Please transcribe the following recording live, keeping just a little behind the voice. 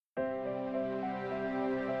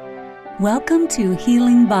Welcome to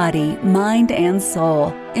Healing Body, Mind, and Soul,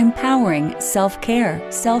 empowering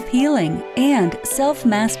self-care, self-healing, and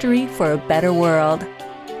self-mastery for a better world.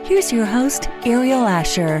 Here's your host, Ariel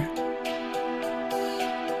Asher.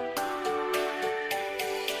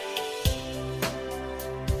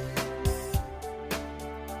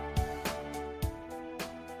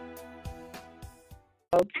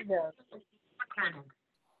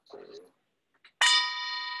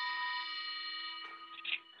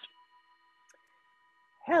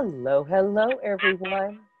 Hello,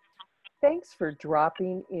 everyone. Thanks for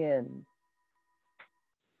dropping in.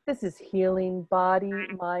 This is Healing Body,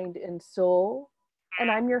 Mind, and Soul,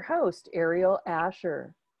 and I'm your host, Ariel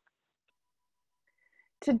Asher.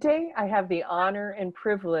 Today, I have the honor and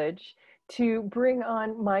privilege to bring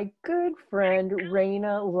on my good friend,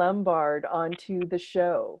 Rayna Lumbard, onto the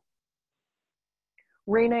show.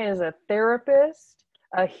 Rayna is a therapist,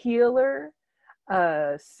 a healer,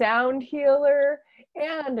 a sound healer,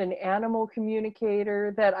 and an animal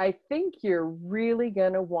communicator that I think you're really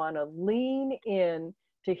going to want to lean in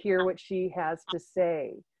to hear what she has to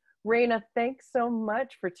say. Rayna, thanks so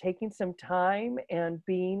much for taking some time and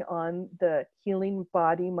being on the Healing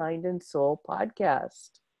Body, Mind, and Soul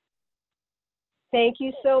podcast. Thank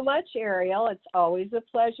you so much, Ariel. It's always a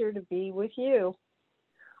pleasure to be with you.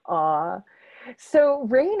 So,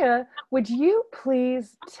 Rayna, would you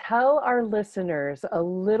please tell our listeners a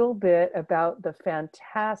little bit about the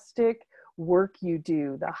fantastic work you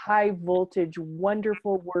do, the high voltage,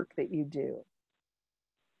 wonderful work that you do?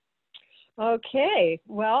 Okay.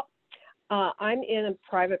 Well, I'm in a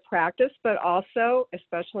private practice, but also,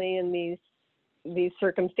 especially in these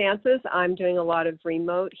circumstances, I'm doing a lot of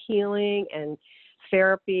remote healing and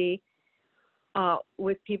therapy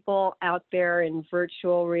with people out there in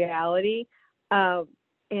virtual reality.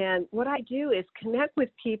 And what I do is connect with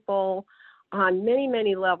people on many,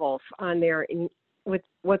 many levels with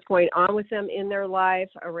what's going on with them in their life,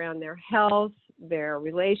 around their health, their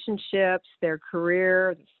relationships, their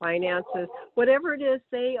career, their finances, whatever it is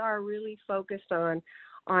they are really focused on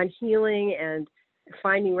healing and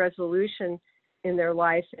finding resolution in their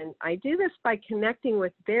life. And I do this by connecting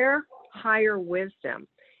with their higher wisdom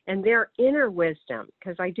and their inner wisdom,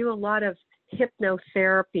 because I do a lot of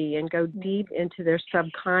hypnotherapy and go deep into their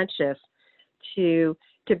subconscious to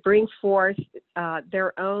bring forth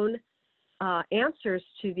their own answers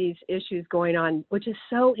to these issues going on, which is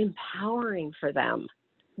so empowering for them.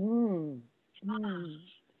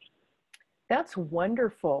 That's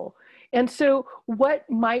wonderful. And so what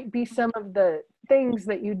might be some of the things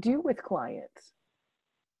that you do with clients?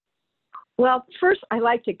 Well, first, I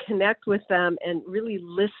like to connect with them and really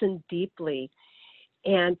listen deeply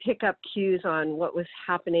and pick up cues on what was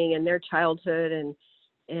happening in their childhood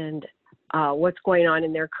and what's going on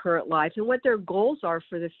in their current life and what their goals are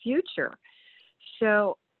for the future.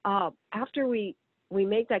 So after we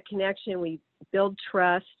make that connection, we build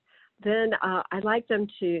trust, then I like them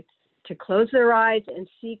to close their eyes and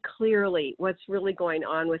see clearly what's really going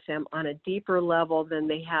on with them on a deeper level than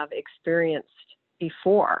they have experienced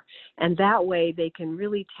before. And that way they can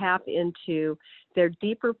really tap into their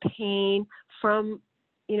deeper pain from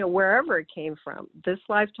wherever it came from, this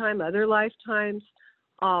lifetime, other lifetimes.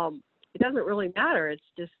 It doesn't really matter. It's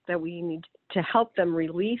just that we need to help them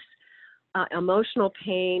release emotional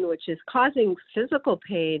pain, which is causing physical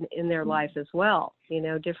pain in their life as well.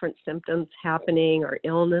 Different symptoms happening or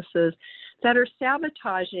illnesses that are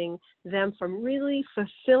sabotaging them from really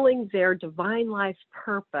fulfilling their divine life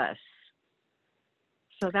purpose.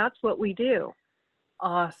 So that's what we do.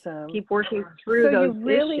 Awesome. Keep working through those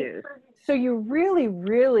issues. So you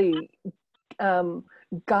really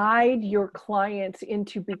guide your clients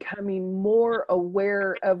into becoming more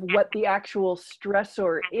aware of what the actual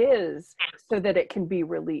stressor is so that it can be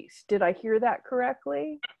released. Did I hear that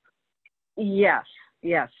correctly? Yes.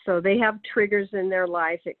 So they have triggers in their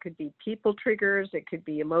life. It could be people triggers. It could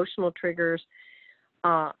be emotional triggers.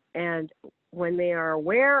 And when they are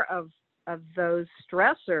aware of those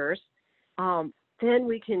stressors, then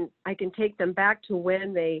I can take them back to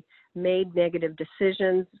when they made negative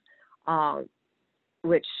decisions,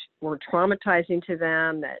 which were traumatizing to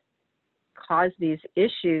them, that caused these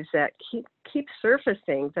issues that keep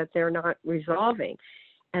surfacing that they're not resolving.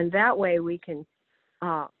 And that way we can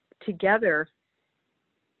together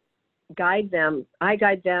guide them. I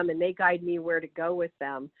guide them and they guide me where to go with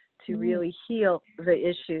them to really heal the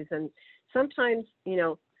issues. And sometimes,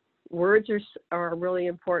 words are really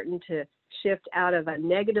important to shift out of a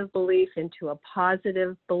negative belief into a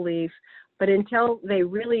positive belief. But until they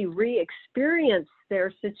really re-experience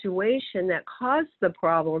their situation that caused the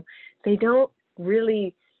problem, they aren't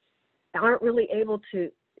really able to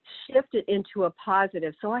shift it into a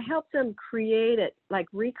positive. So I help them create it, like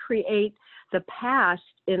recreate the past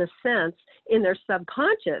in a sense in their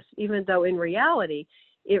subconscious, even though in reality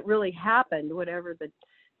it really happened, whatever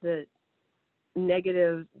the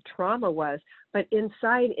negative trauma was. But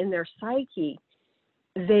inside in their psyche,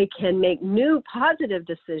 they can make new positive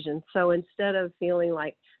decisions. So instead of feeling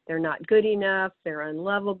like they're not good enough, they're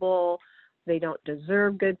unlovable, they don't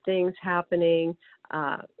deserve good things happening,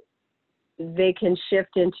 they can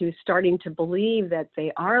shift into starting to believe that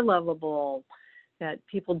they are lovable, that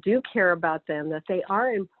people do care about them, that they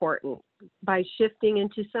are important, by shifting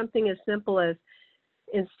into something as simple as,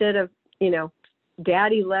 instead of,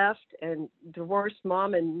 daddy left and divorced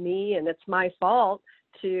mom and me and it's my fault,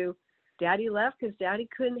 to daddy left because daddy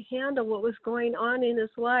couldn't handle what was going on in his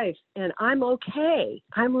life. And I'm okay.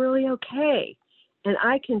 I'm really okay. And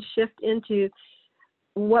I can shift into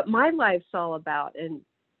what my life's all about and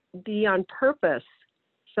be on purpose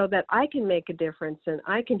so that I can make a difference and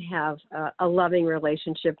I can have a loving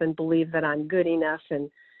relationship and believe that I'm good enough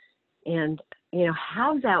and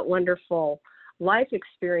have that wonderful life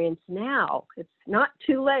experience now. It's not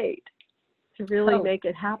too late to really make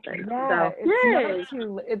it happen. Yeah,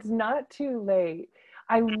 So, it's not too late.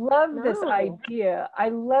 I love this idea. I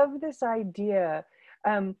love this idea.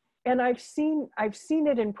 And I've seen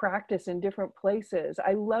it in practice in different places.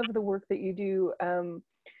 I love the work that you do,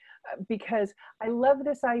 because I love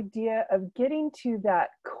this idea of getting to that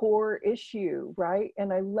core issue, right?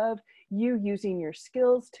 And I love you using your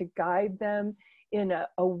skills to guide them in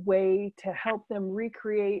a way to help them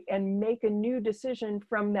recreate and make a new decision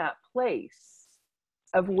from that place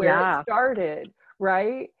of where it started,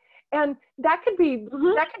 right? And that could be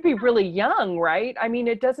really young, right? I mean,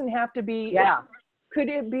 it doesn't have to be. Could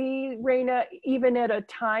it be, Rayna, even at a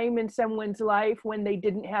time in someone's life when they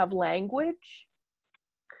didn't have language?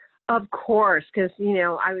 Of course, because,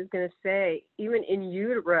 I was going to say, even in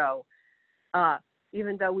utero,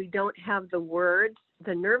 even though we don't have the words,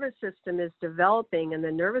 the nervous system is developing, and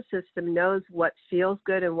the nervous system knows what feels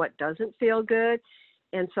good and what doesn't feel good.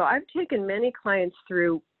 And so I've taken many clients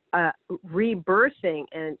through rebirthing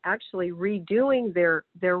and actually redoing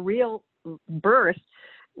their real birth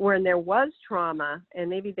when there was trauma, and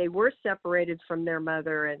maybe they were separated from their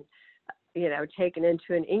mother and, taken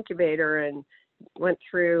into an incubator and went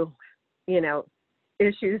through,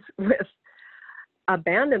 issues with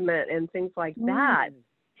abandonment and things like that,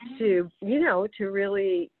 to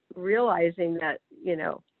really realizing that,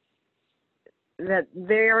 that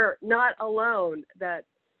they're not alone, that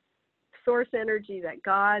source energy, that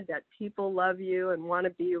God, that people love you and want to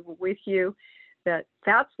be with you,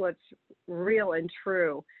 that's what's real and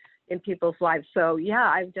true in people's lives. So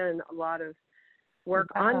I've done a lot of work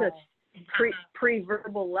on this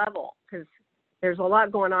pre-verbal level, because there's a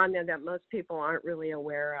lot going on there that most people aren't really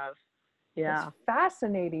aware of. Yeah. It's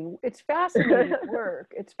fascinating. It's fascinating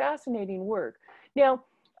work. It's fascinating work. Now,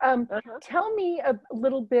 tell me a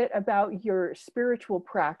little bit about your spiritual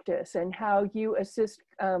practice and how you assist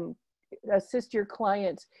your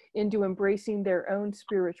clients into embracing their own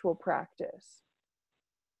spiritual practice.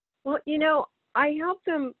 Well, I help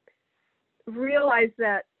them realize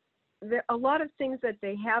that a lot of things that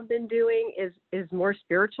they have been doing is more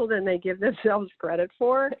spiritual than they give themselves credit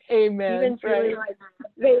for. Amen. Even feeling like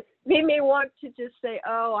they may want to just say,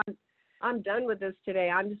 "Oh, I'm done with this today.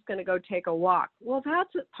 I'm just going to go take a walk." Well,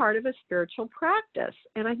 that's a part of a spiritual practice.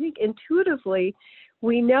 And I think intuitively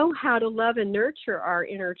we know how to love and nurture our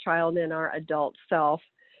inner child and our adult self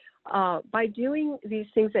by doing these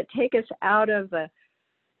things that take us out of the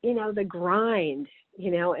grind,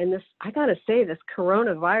 and this, I got to say, this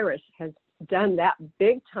coronavirus has done that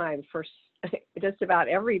big time for just about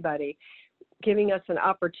everybody, giving us an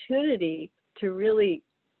opportunity to really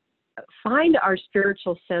find our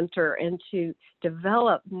spiritual center and to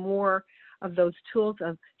develop more of those tools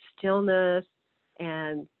of stillness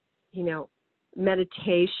and,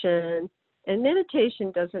 meditation. And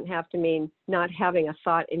meditation doesn't have to mean not having a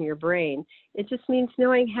thought in your brain. It just means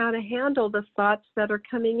knowing how to handle the thoughts that are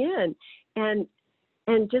coming in and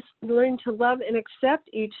just learn to love and accept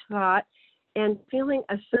each thought and feeling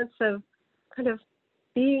a sense of kind of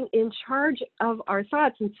being in charge of our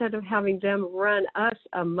thoughts instead of having them run us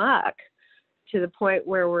amok to the point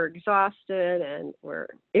where we're exhausted and we're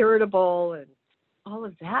irritable and all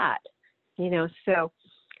of that, So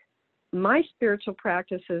my spiritual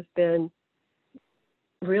practice has been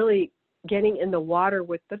really getting in the water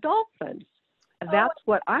with the dolphins. That's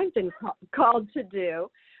what I've been called to do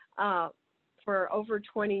for over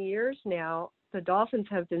 20 years now. The dolphins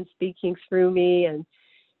have been speaking through me and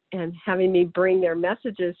having me bring their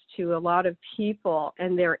messages to a lot of people,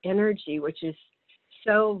 and their energy, which is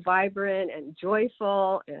so vibrant and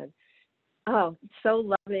joyful and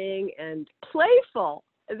so loving and playful.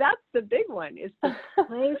 That's the big one, is the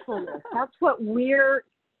playfulness. That's what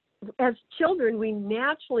as children, we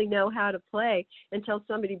naturally know how to play until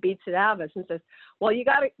somebody beats it out of us and says, well, you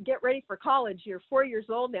got to get ready for college. You're 4 years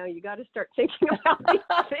old now. You got to start thinking about these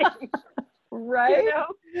things. Right? You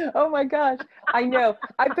know? Oh my gosh. I know.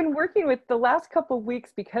 I've been working with the last couple of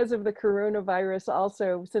weeks because of the coronavirus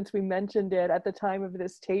also, since we mentioned it at the time of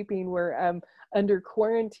this taping, we're under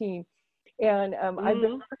quarantine. And I've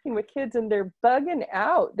been working with kids and they're bugging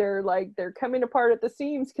out. They're coming apart at the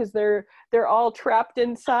seams because they're all trapped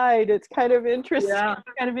inside. It's kind of interesting. Yeah. It's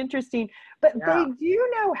kind of interesting. But they do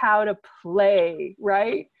know how to play,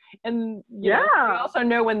 right? And you know, we also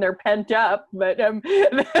know when they're pent up, but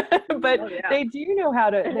they do know how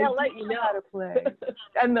to. And they'll let you know how to play,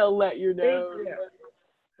 and they'll let you know. They do.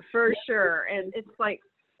 For sure. And it's like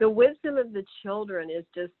the wisdom of the children is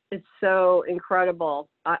just, it's so incredible.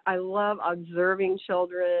 I love observing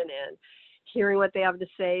children and hearing what they have to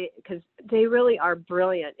say, because they really are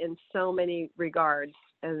brilliant in so many regards.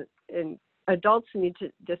 And adults need to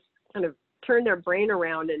just kind of turn their brain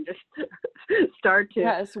around and just start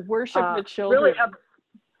to worship the children.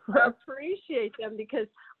 Really appreciate them, because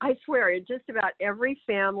I swear, in just about every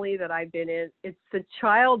family that I've been in, it's the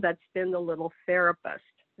child that's been the little therapist.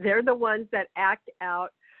 They're the ones that act out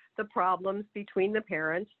the problems between the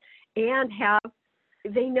parents and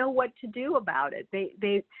they know what to do about it.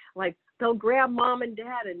 They'll grab mom and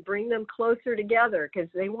dad and bring them closer together, because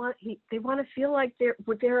they want to feel like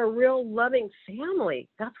they're a real loving family.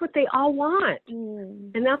 That's what they all want.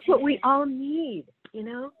 And that's what we all need, you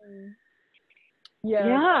know?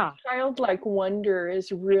 Yeah. Childlike wonder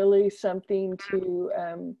is really something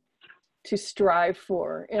to strive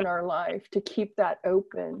for in our life, to keep that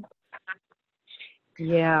open.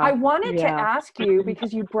 Yeah. I wanted to ask you,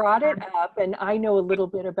 because you brought it up, and I know a little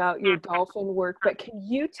bit about your dolphin work, but can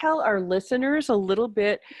you tell our listeners a little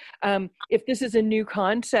bit, if this is a new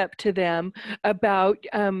concept to them, about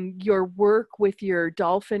your work with your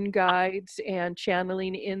dolphin guides and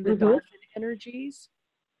channeling in the dolphin energies?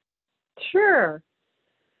 Sure.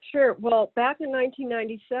 Well, back in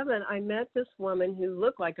 1997, I met this woman who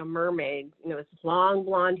looked like a mermaid, you know, with long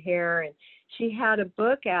blonde hair, and she had a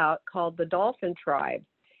book out called The Dolphin Tribe.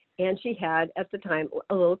 And she had, at the time,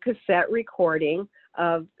 a little cassette recording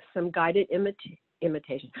of some guided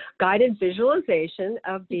guided visualization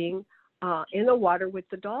of being in the water with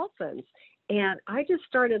the dolphins. And I just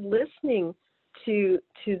started listening to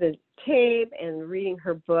the tape and reading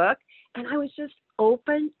her book, and I was just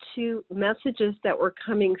open to messages that were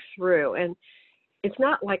coming through. And it's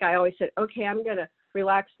not like I always said, okay, I'm going to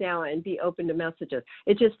relax now and be open to messages.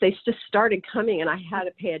 They just started coming, and I had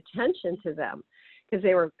to pay attention to them because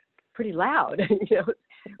they were pretty loud, you know,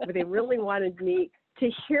 but they really wanted me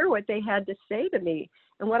to hear what they had to say to me.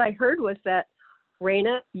 And what I heard was that,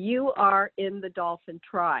 Rayna, you are in the dolphin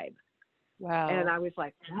tribe. Wow. And I was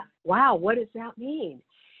like, wow, what does that mean?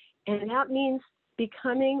 And that means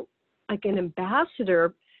becoming like an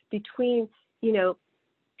ambassador between, you know,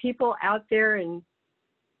 people out there in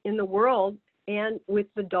the world and with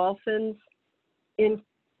the dolphins in,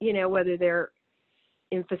 you know, whether they're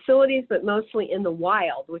in facilities, but mostly in the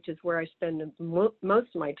wild, which is where I spend most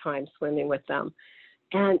of my time swimming with them.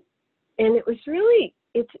 And it was really,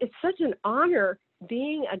 it's such an honor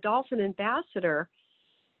being a dolphin ambassador.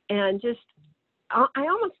 And just, I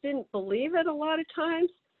almost didn't believe it a lot of times.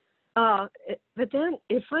 But then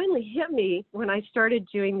it finally hit me when I started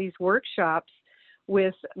doing these workshops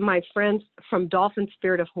with my friends from Dolphin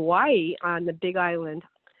Spirit of Hawaii on the Big Island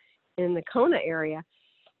in the Kona area.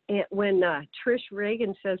 And when Trish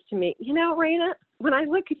Reagan says to me, you know, Rayna, when I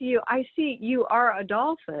look at you, I see you are a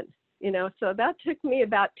dolphin, you know. So that took me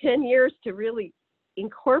about 10 years to really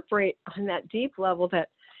incorporate on that deep level that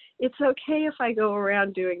it's okay if I go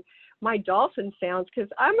around doing my dolphin sounds, because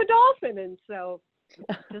I'm a dolphin. And so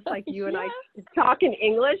just like you and I talk in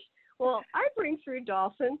English, well, I bring through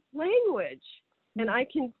dolphin language, and I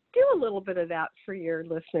can do a little bit of that for your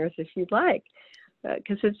listeners if you'd like,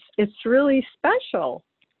 because it's really special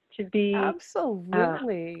to be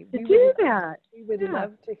absolutely to do that. We would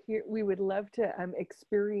love to hear. We would love to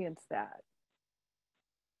experience that.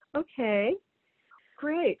 Okay,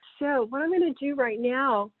 great. So what I'm going to do right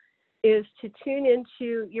now is to tune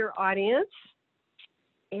into your audience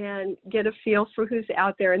and get a feel for who's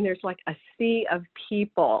out there. And there's like a sea of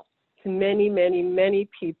people, many, many, many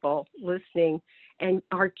people listening and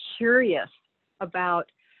are curious about,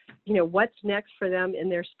 you know, what's next for them in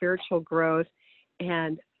their spiritual growth,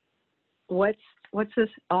 and what's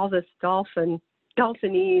all this dolphin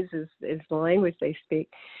Dolphinese is the language they speak.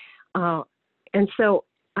 And so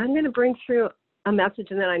I'm going to bring through a message,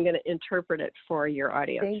 and then I'm going to interpret it for your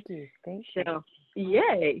audience. Thank you. Thank you. So,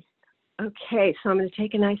 yay. Okay, so I'm going to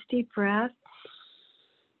take a nice deep breath.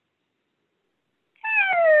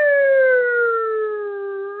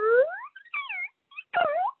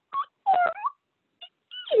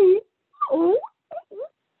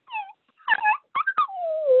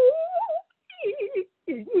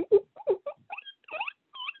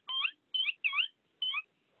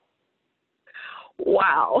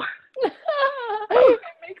 Wow.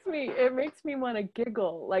 It makes me want to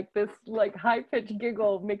giggle. Like this like high-pitched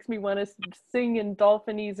giggle makes me want to sing in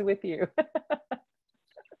Dolphinese with you.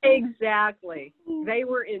 Exactly. They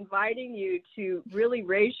were inviting you to really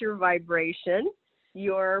raise your vibration,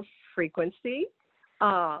 your frequency,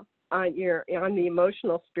 on the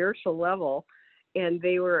emotional, spiritual level, and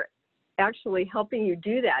they were actually helping you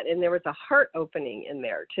do that. And there was a heart opening in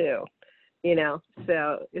there too, you know.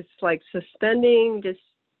 So it's like suspending just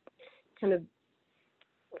kind of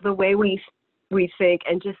the way we think,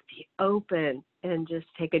 and just be open and just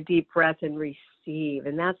take a deep breath and receive.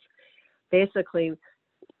 And that's basically,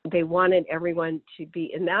 they wanted everyone to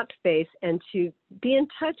be in that space and to be in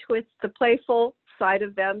touch with the playful side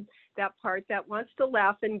of them, that part that wants to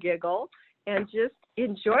laugh and giggle and just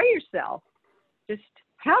enjoy yourself. Just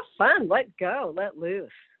have fun, let go, let loose,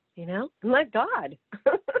 you know, and let God.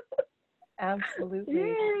 Absolutely.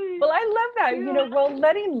 Yay. Well, I love that. You know, well,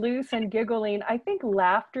 letting loose and giggling, I think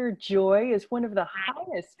laughter, joy is one of the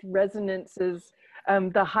highest resonances,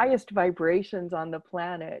 the highest vibrations on the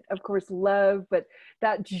planet. Of course, love, but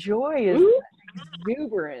that joy is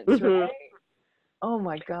exuberance, right? Oh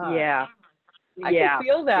my God. Yeah. I can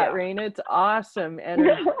feel that, Rayna. It's awesome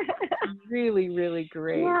energy. Really, really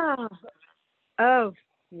great. Yeah. Oh,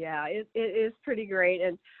 yeah, it is pretty great.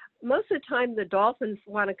 And most of the time, the dolphins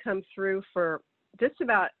want to come through for just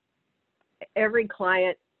about every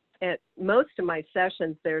client. At most of my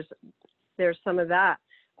sessions, there's some of that.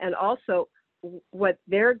 And also what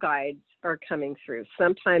their guides are coming through.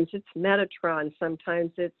 Sometimes it's Metatron.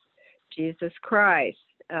 Sometimes it's Jesus Christ,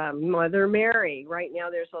 Mother Mary. Right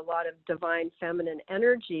now, there's a lot of divine feminine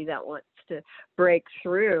energy that wants to break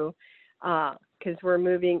through. Because we're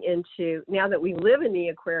moving into, now that we live in the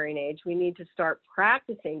Aquarian age, we need to start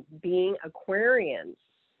practicing being Aquarians,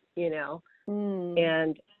 you know,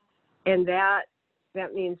 and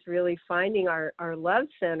that means really finding our love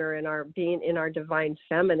center and our being in our divine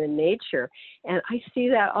feminine nature. And I see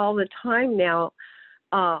that all the time now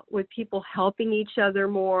with people helping each other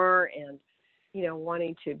more and, you know,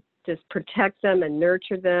 wanting to just protect them and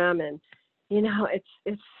nurture them. And, you know,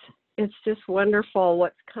 it's just wonderful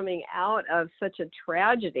what's coming out of such a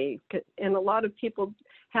tragedy. And a lot of people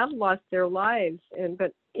have lost their lives,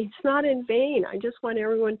 but it's not in vain. I just want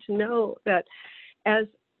everyone to know that as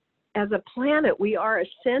a planet, we are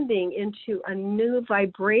ascending into a new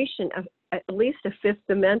vibration, of at least a fifth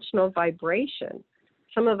dimensional vibration.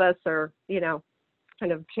 Some of us are, you know,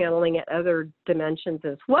 kind of channeling at other dimensions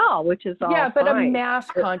as well, which is all but fine. a mass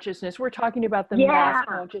consciousness. We're talking about the mass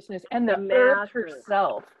consciousness and the earth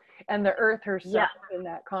herself. And the earth herself in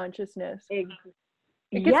that consciousness. It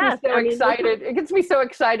gets me so excited. It gets me so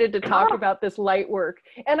excited to talk about this light work.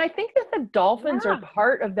 And I think that the dolphins are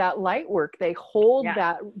part of that light work. They hold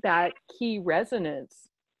that key resonance.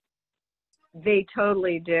 They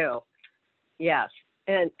totally do. Yes.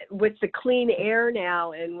 And with the clean air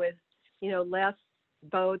now, and with, you know, less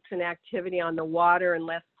boats and activity on the water and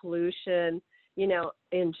less pollution, you know,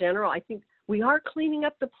 in general, I think we are cleaning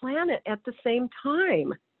up the planet at the same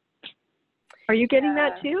time. Are you getting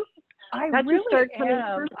that too? I really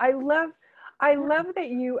am. I love that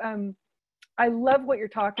you, I love what you're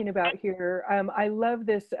talking about here. I love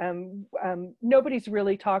this. Nobody's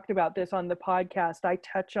really talked about this on the podcast. I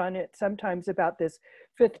touch on it sometimes about this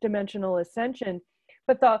fifth dimensional ascension,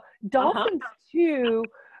 but the dolphins too,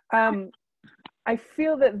 I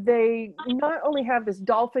feel that they not only have this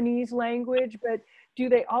dolphinese language, but do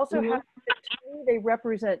they also have, they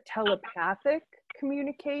represent telepathic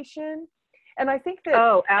communication? And I think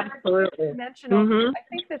that absolutely. I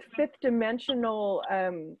think that fifth dimensional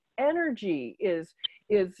energy is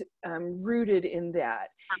rooted in that,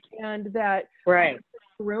 and that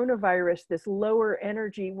coronavirus, this lower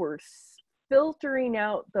energy, we're filtering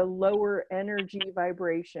out the lower energy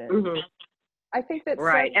vibration. I think that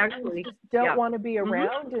some just don't want to be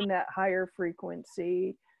around in that higher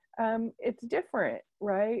frequency. It's different,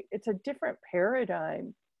 right? It's a different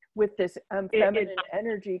paradigm with this feminine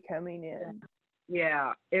energy coming in.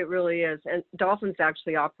 Yeah, it really is. And dolphins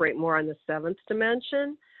actually operate more on the seventh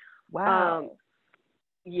dimension. Wow.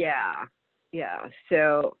 Yeah. yeah.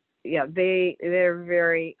 So yeah, they're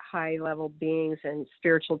very high level beings and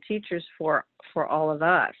spiritual teachers for all of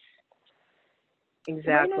us.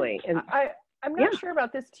 Exactly. Rayna, And I'm not sure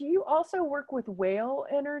about this. Do you also work with whale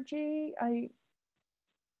energy? I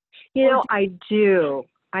do.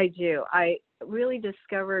 I really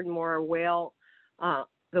discovered more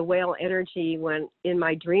the whale energy when in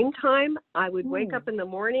my dream time. I would wake up in the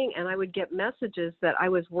morning and I would get messages that I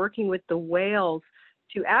was working with the whales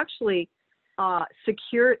to actually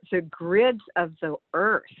secure the grids of the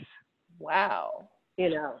earth. Wow.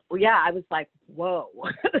 Yeah, I was like, whoa,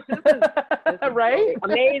 this is right? really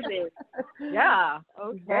amazing. Yeah.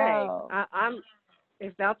 Okay. Wow.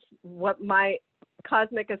 If that's what my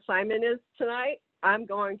cosmic assignment is tonight, I'm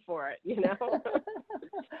going for it,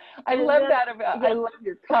 I love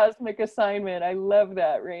your cosmic assignment. I love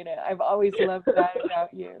that, Rayna. I've always loved that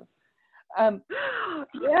about you.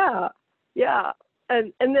 Yeah.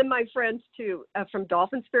 And then my friends too, from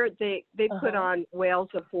Dolphin Spirit, they put on Whales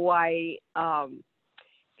of Hawaii,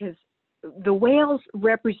 because the whales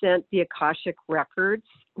represent the Akashic records,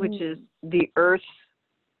 which is the Earth's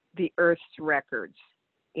records.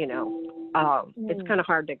 It's kind of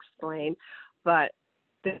hard to explain, but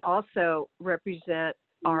they also represent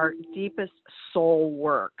our deepest soul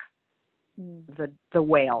work, the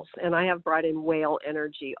whales. And I have brought in whale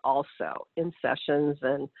energy also in sessions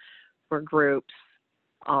and for groups.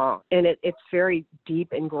 And it's very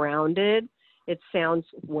deep and grounded. It sounds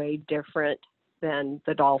way different than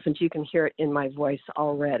the dolphins. You can hear it in my voice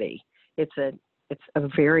already. It's a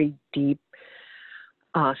very deep,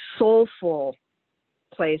 soulful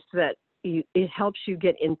place that it helps you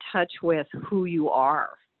get in touch with who you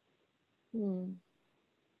are.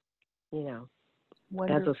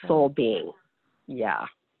 As a soul being. Yeah.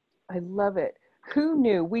 I love it. Who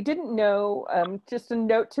knew? We didn't know, just a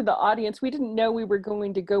note to the audience, we didn't know we were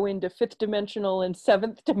going to go into 5th dimensional and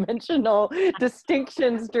 7th dimensional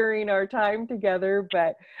distinctions during our time together,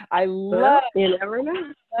 but I love, you never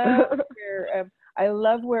know. I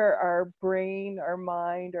love where our brain, our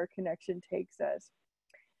mind, our connection takes us.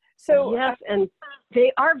 So yes, and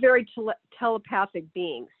they are very telepathic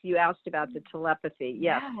beings. You asked about the telepathy.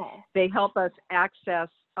 Yes, they help us access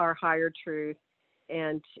our higher truth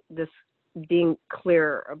and this being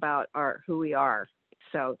clear about who we are.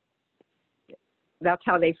 So that's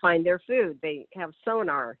how they find their food. They have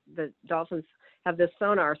sonar. The dolphins have this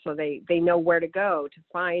sonar, so they know where to go to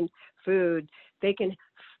find food. They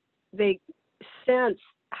sense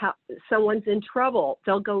how someone's in trouble.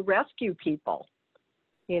 They'll go rescue people.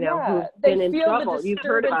 Who've been in trouble. You've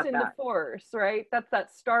heard about that. The force, right? That's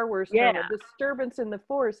that Star Wars term, disturbance in the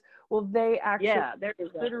force. Well, they actually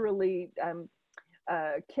literally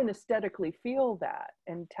kinesthetically feel that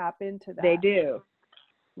and tap into that. They do.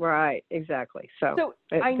 Right, exactly. So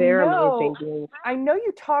they're amazing beings. I know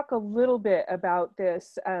you talk a little bit about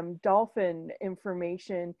this dolphin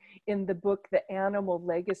information in the book, The Animal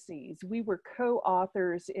Legacies. We were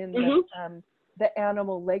co-authors in the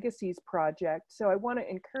Animal Legacies project. So I want to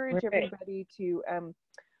encourage everybody to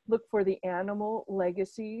look for the Animal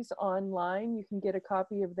Legacies online. You can get a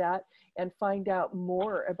copy of that and find out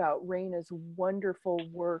more about Rayna's wonderful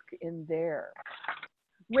work in there.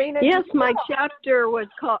 Rayna, yes, my chapter was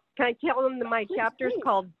called, can I tell them that my chapter is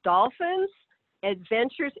called Dolphins,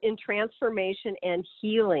 Adventures in Transformation and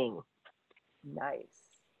Healing.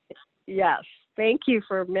 Nice. Yes, thank you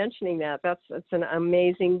for mentioning that. That's an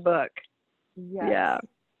amazing book. Yes. Yeah.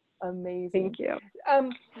 Amazing. Thank you.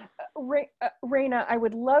 Rayna, I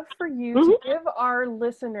would love for you to give our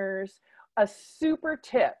listeners a super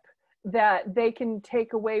tip that they can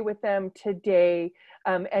take away with them today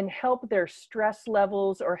and help their stress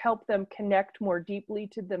levels or help them connect more deeply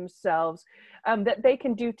to themselves that they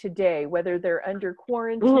can do today, whether they're under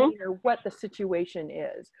quarantine or what the situation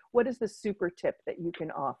is. What is the super tip that you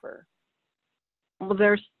can offer? Well,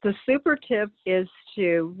 the super tip is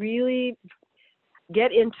to really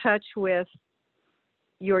get in touch with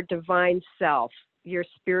your divine self, your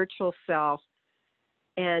spiritual self,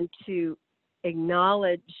 and to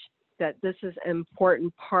acknowledge that this is an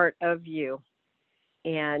important part of you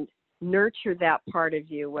and nurture that part of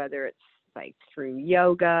you, whether it's like through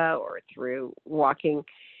yoga or through walking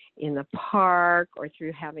in the park or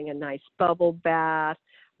through having a nice bubble bath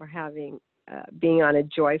or being on a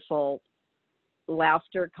joyful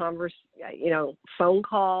laughter phone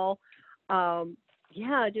call.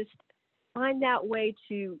 Just find that way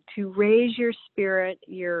to raise your spirit,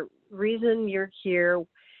 your reason you're here,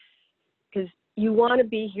 because you want to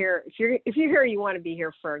be here. If you're here, you want to be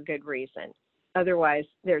here for a good reason. Otherwise,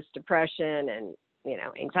 there's depression and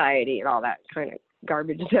anxiety and all that kind of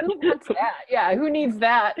garbage. Who wants that? Yeah, who needs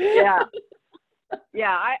that? Yeah,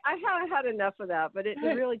 Yeah, I haven't had enough of that, but it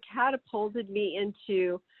really catapulted me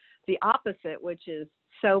into the opposite, which is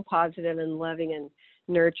so positive and loving and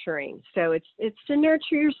nurturing. So it's to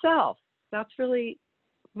nurture yourself. That's really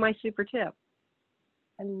my super tip.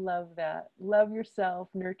 I love that. Love yourself,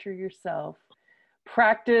 nurture yourself.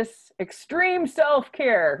 Practice extreme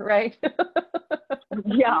self-care, right?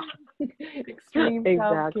 Yeah. Extreme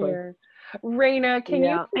Exactly. self-care. Rayna, can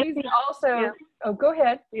you please also, oh, go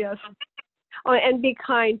ahead. Yes. Oh, and be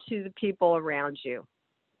kind to the people around you.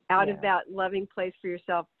 Out of that loving place for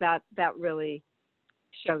yourself, that really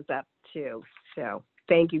shows up too. So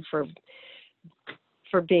thank you for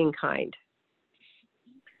being kind.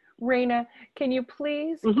 Rayna, can you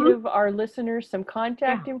please give our listeners some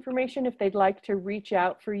contact information if they'd like to reach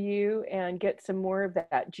out for you and get some more of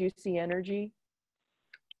that juicy energy?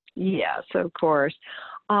 Yes, of course.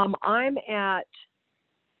 I'm at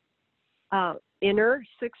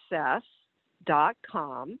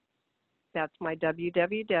innersuccess.com. That's my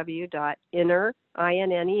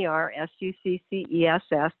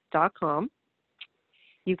www.innersuccess.com.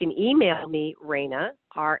 You can email me, Rayna,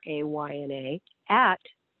 Rayna, at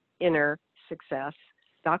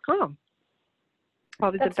innersuccess.com.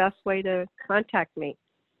 Probably the best way to contact me.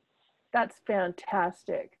 That's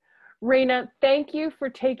fantastic. Rayna, thank you for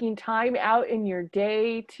taking time out in your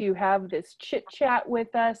day to have this chit chat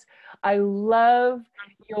with us. I love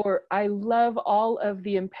all of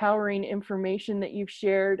the empowering information that you've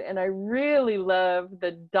shared, and I really love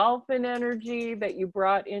the dolphin energy that you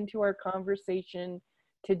brought into our conversation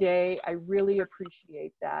today. I really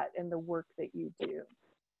appreciate that and the work that you do.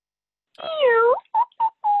 You're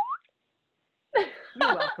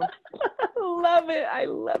welcome. Love it. I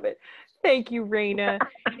love it. Thank you, Rayna.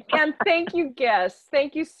 And thank you, guests.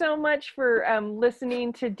 Thank you so much for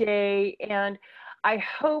listening today. And I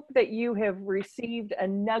hope that you have received a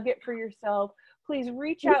nugget for yourself. Please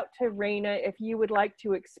reach out to Rayna if you would like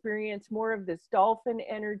to experience more of this dolphin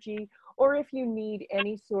energy, or if you need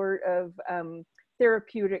any sort of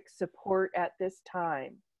therapeutic support at this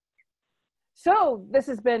time. So this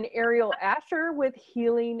has been Ariel Asher with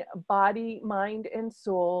Healing Body, Mind, and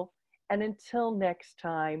Soul. And until next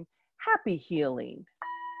time, happy healing.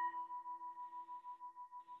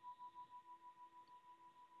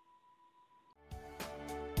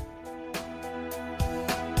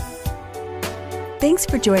 Thanks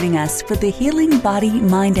for joining us for the Healing Body,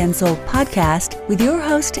 Mind, and Soul podcast with your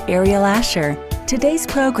host, Ariel Asher. Today's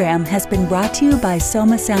program has been brought to you by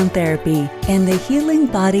Soma Sound Therapy and the Healing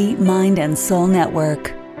Body, Mind, and Soul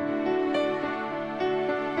Network.